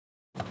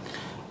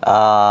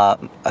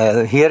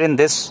Here in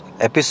this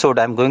episode,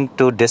 I'm going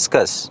to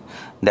discuss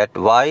that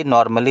why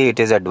normally it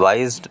is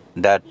advised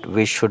that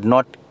we should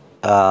not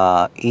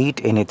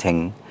eat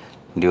anything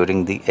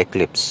during the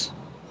eclipse,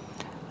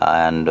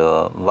 and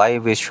why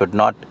we should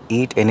not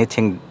eat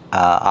anything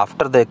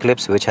after the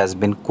eclipse which has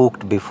been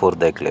cooked before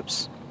the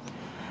eclipse.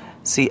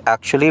 See,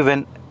 actually,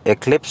 when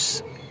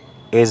eclipse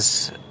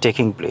is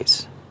taking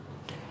place,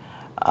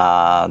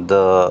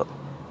 the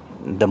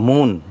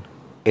moon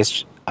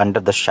is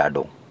under the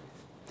shadow.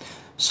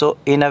 So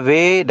in a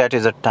way, that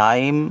is a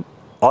time,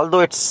 although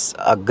it's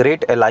a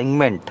great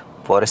alignment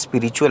for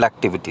spiritual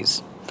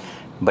activities,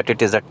 but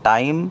it is a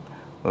time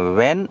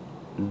when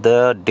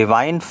the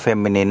divine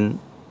feminine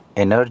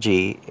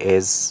energy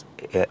is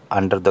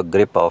under the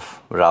grip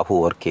of Rahu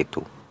or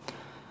Ketu.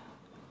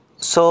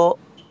 So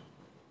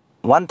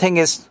one thing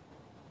is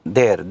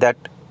there, that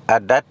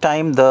at that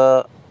time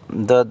the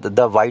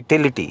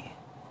vitality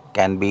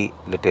can be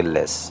little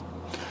less.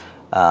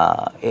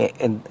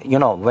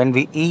 When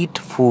we eat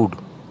food,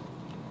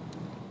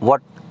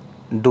 what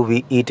do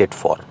we eat it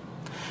for?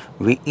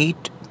 We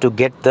eat to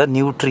get the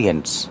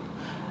nutrients.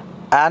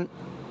 And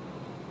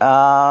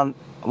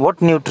what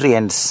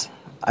nutrients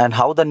and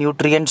how the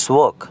nutrients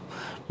work?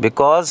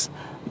 Because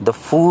the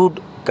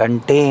food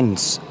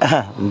contains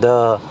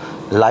the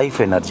life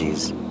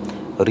energies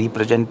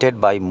represented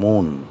by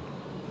moon.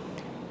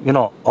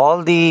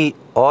 All the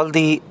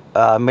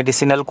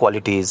medicinal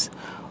qualities,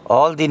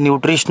 all the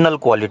nutritional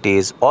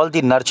qualities, all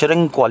the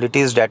nurturing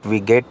qualities that we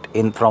get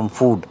in from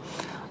food,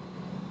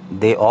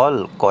 they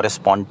all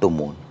correspond to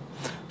moon.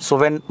 So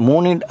when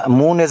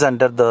moon is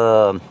under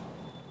the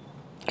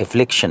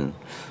affliction,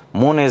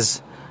 moon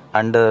is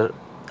under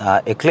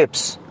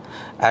eclipse,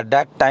 at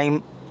that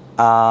time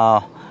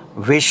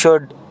we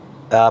should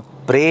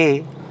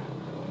pray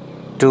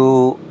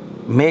to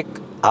make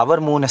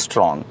our moon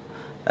strong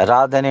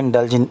rather than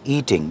indulge in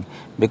eating,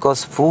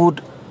 because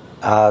food,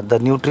 the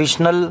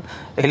nutritional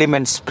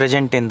elements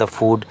present in the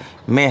food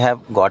may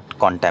have got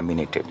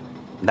contaminated.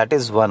 That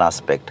is one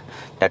aspect,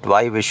 that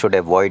why we should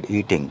avoid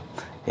eating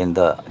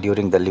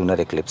during the lunar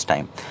eclipse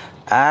time.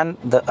 And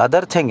the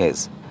other thing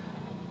is,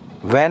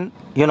 when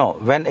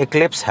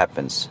eclipse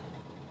happens,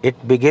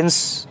 it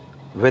begins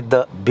with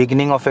the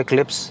beginning of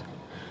eclipse,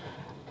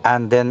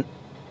 and then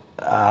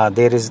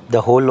there is the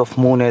whole of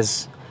moon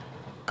is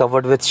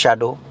covered with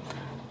shadow,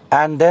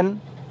 and then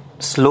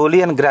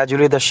slowly and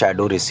gradually the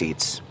shadow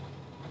recedes.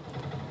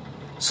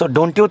 So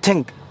don't you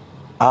think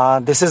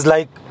this is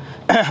like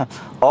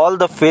all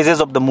the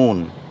phases of the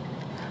moon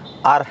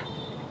are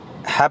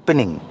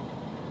happening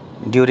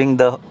during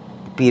the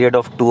period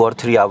of 2 or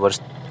 3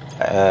 hours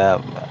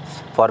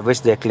for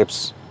which the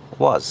eclipse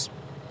was?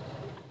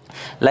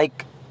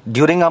 Like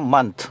during a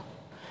month,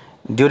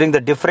 during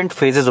the different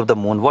phases of the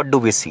moon, what do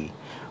we see?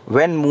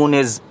 When moon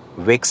is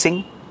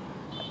waxing,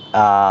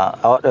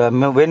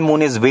 when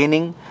moon is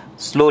waning,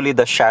 slowly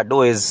the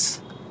shadow is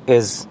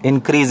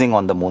increasing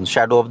on the moon.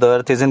 Shadow of the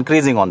earth is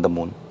increasing on the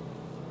moon.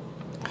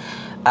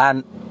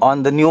 And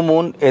on the new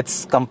moon,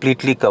 it's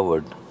completely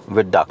covered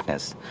with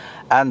darkness.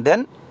 And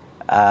then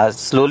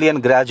slowly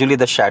and gradually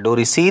the shadow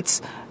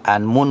recedes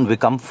and moon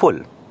becomes full.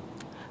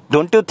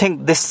 Don't you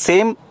think this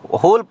same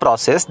whole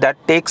process that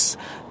takes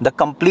the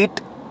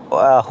complete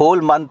whole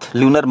month,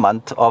 lunar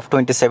month of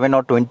 27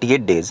 or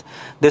 28 days,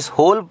 this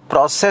whole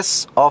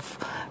process of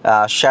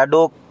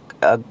shadow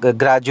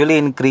gradually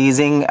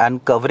increasing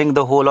and covering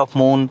the whole of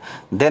moon,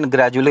 then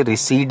gradually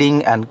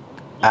receding and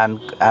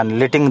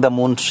letting the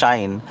moon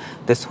shine,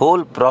 this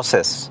whole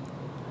process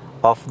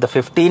of the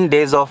 15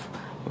 days of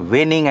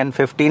waning and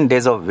 15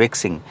 days of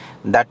waxing,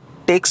 that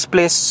takes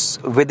place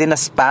within a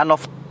span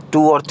of 2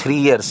 or 3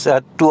 years,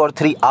 2 or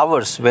 3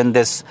 hours, when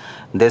this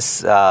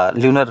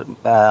lunar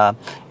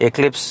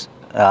eclipse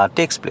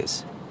takes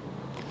place.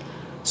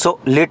 So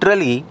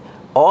literally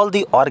all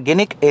the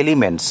organic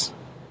elements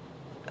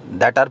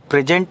that are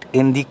present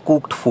in the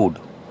cooked food,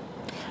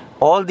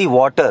 all the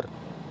water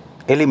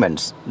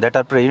elements that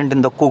are present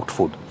in the cooked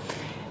food,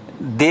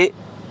 they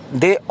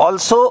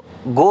also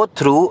go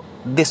through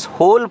this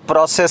whole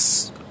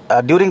process.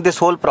 During this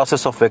whole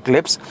process of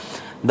eclipse,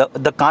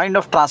 the kind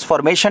of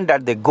transformation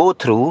that they go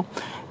through,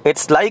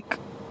 it's like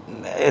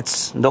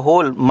the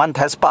whole month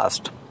has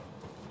passed.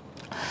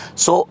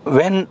 So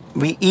when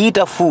we eat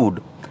a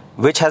food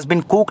which has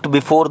been cooked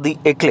before the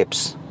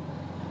eclipse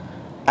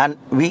and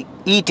we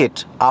eat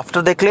it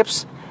after the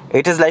eclipse,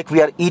 it is like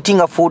we are eating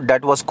a food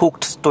that was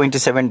cooked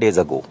 27 days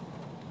ago.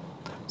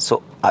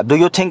 So do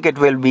you think it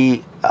will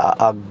be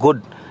a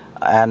good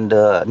and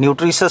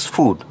nutritious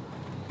food?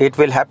 It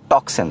will have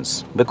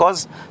toxins,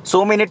 because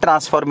so many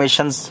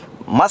transformations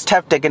must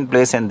have taken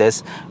place in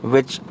this,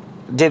 which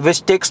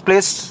takes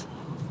place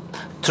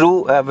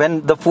through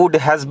when the food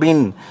has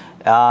been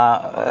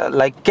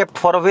kept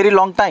for a very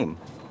long time.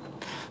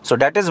 So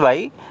that is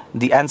why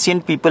the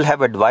ancient people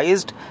have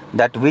advised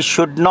that we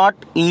should not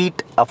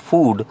eat a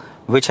food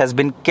which has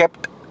been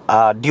kept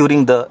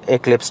during the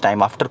eclipse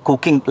time, after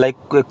cooking,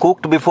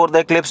 cooked before the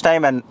eclipse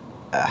time and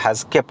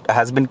has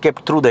been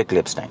kept through the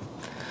eclipse time.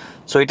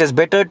 So it is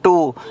better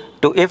to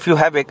if you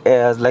have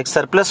like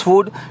surplus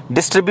food,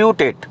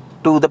 distribute it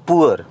to the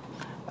poor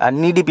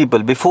and needy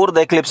people before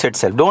the eclipse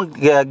itself. Don't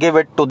give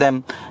it to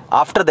them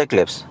after the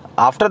eclipse.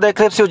 After the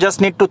eclipse, you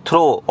just need to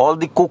throw all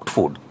the cooked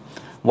food.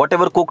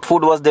 Whatever cooked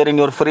food was there in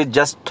your fridge,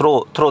 just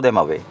throw them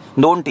away.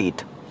 Don't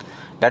eat.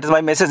 That is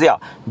my message. Yeah,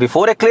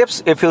 before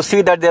eclipse, if you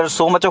see that there is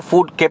so much of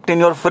food kept in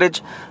your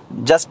fridge,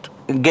 just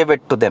give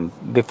it to them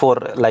before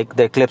like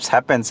the eclipse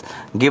happens.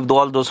 Give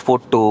all those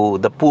food to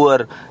the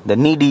poor, the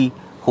needy,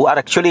 who are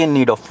actually in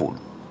need of food.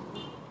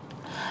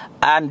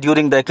 And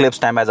during the eclipse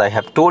time, as I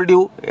have told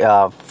you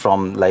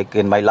from like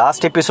in my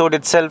last episode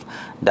itself,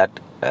 that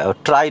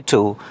try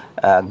to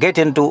get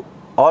into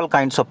all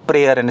kinds of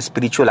prayer and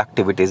spiritual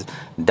activities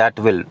that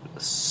will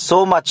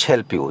so much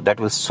help you.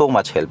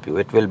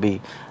 It will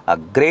be a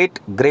great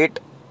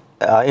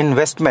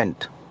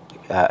investment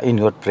in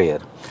your prayer,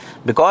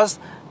 because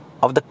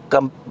of the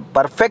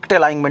perfect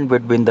alignment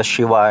between the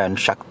Shiva and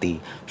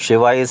Shakti.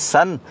 Shiva is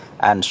sun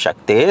and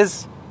Shakti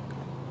is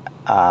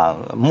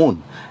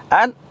moon.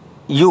 And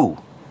you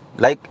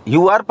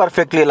are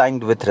perfectly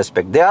aligned with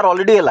respect. They are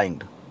already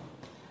aligned.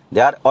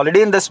 They are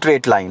already in the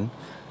straight line.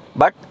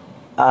 But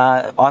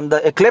on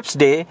the eclipse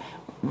day,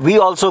 we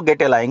also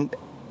get aligned,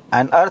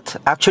 and Earth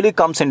actually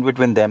comes in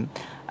between them,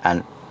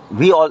 and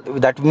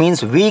that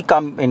means we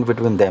come in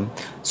between them.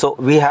 So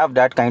we have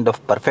that kind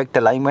of perfect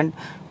alignment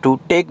to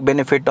take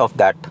benefit of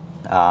that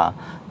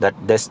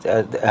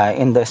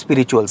in the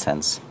spiritual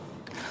sense.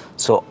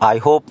 So I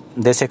hope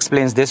this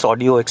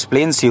audio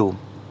explains you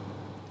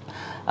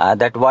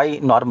that why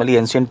normally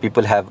ancient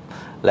people have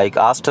like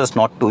asked us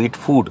not to eat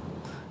food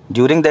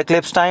during the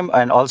eclipse time,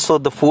 and also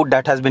the food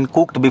that has been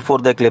cooked before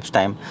the eclipse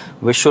time.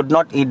 We should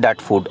not eat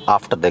that food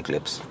after the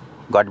eclipse.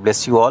 God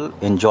bless you all.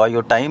 Enjoy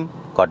your time.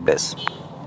 God bless.